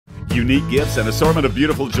Unique gifts, an assortment of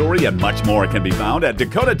beautiful jewelry, and much more can be found at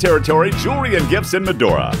Dakota Territory Jewelry and Gifts in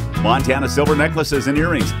Medora. Montana silver necklaces and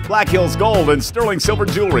earrings, Black Hills gold and sterling silver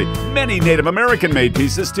jewelry, many Native American-made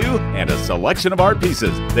pieces too, and a selection of art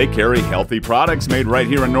pieces. They carry healthy products made right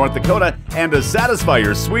here in North Dakota, and to satisfy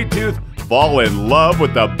your sweet tooth, fall in love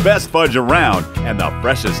with the best fudge around and the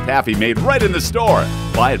freshest taffy made right in the store.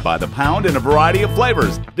 Buy it by the pound in a variety of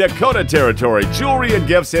flavors. Dakota Territory Jewelry and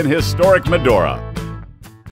Gifts in historic Medora.